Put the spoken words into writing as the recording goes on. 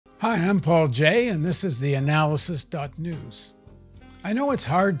Hi, I'm Paul J., and this is theAnalysis.news. I know it's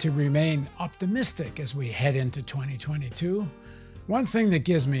hard to remain optimistic as we head into 2022. One thing that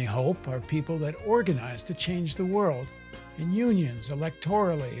gives me hope are people that organize to change the world in unions,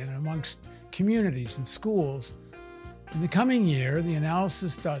 electorally, and amongst communities and schools. In the coming year,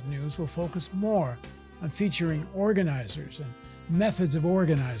 theAnalysis.news will focus more on featuring organizers and methods of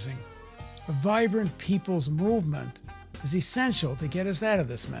organizing. A vibrant people's movement is essential to get us out of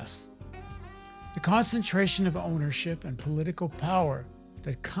this mess. The concentration of ownership and political power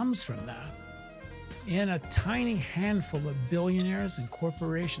that comes from that in a tiny handful of billionaires and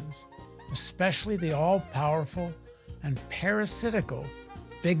corporations, especially the all-powerful and parasitical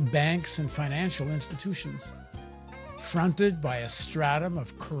big banks and financial institutions, fronted by a stratum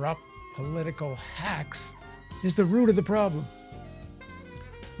of corrupt political hacks, is the root of the problem.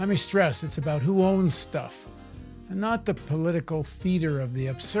 Let me stress, it's about who owns stuff, and not the political theater of the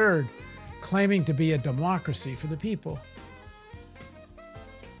absurd, claiming to be a democracy for the people.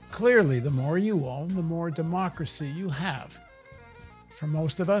 Clearly, the more you own, the more democracy you have. For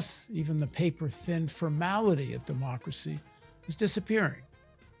most of us, even the paper-thin formality of democracy is disappearing.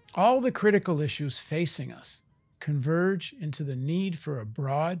 All the critical issues facing us converge into the need for a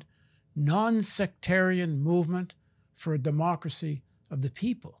broad, non-sectarian movement for a democracy of the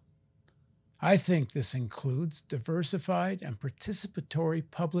people. I think this includes diversified and participatory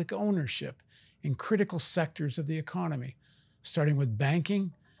public ownership in critical sectors of the economy, starting with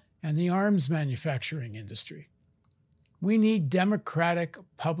banking and the arms manufacturing industry. We need democratic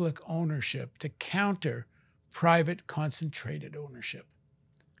public ownership to counter private concentrated ownership.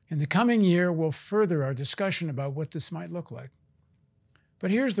 In the coming year, we'll further our discussion about what this might look like. But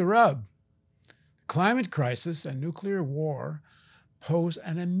here's the rub. The climate crisis and nuclear war pose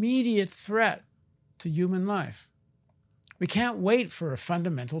an immediate threat to human life. We can't wait for a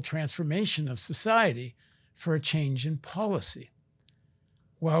fundamental transformation of society for a change in policy.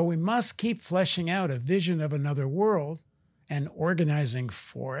 While we must keep fleshing out a vision of another world and organizing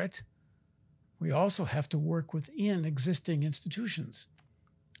for it, we also have to work within existing institutions.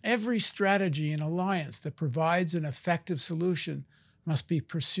 Every strategy and alliance that provides an effective solution must be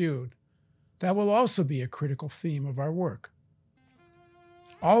pursued. That will also be a critical theme of our work.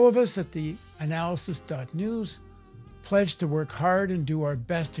 All of us at theAnalysis.news pledge to work hard and do our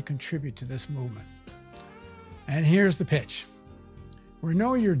best to contribute to this movement. And here's the pitch. We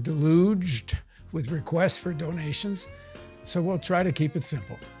know you're deluged with requests for donations, so we'll try to keep it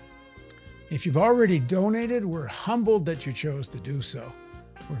simple. If you've already donated, we're humbled that you chose to do so.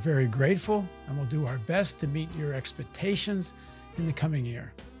 We're very grateful, and we'll do our best to meet your expectations in the coming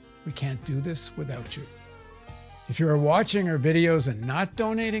year. We can't do this without you. If you are watching our videos and not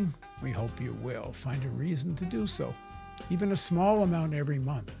donating, we hope you will find a reason to do so. Even a small amount every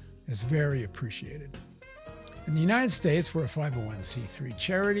month is very appreciated. In the United States, we're a 501c3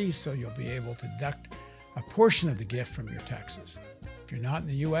 charity, so you'll be able to deduct a portion of the gift from your taxes. If you're not in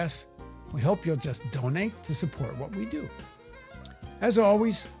the US, we hope you'll just donate to support what we do. As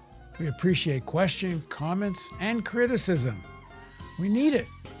always, we appreciate questions, comments, and criticism. We need it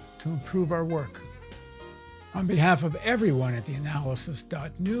to improve our work. On behalf of everyone at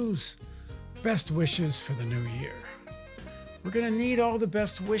theAnalysis.news, best wishes for the new year. We're going to need all the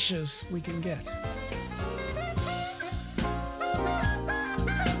best wishes we can get.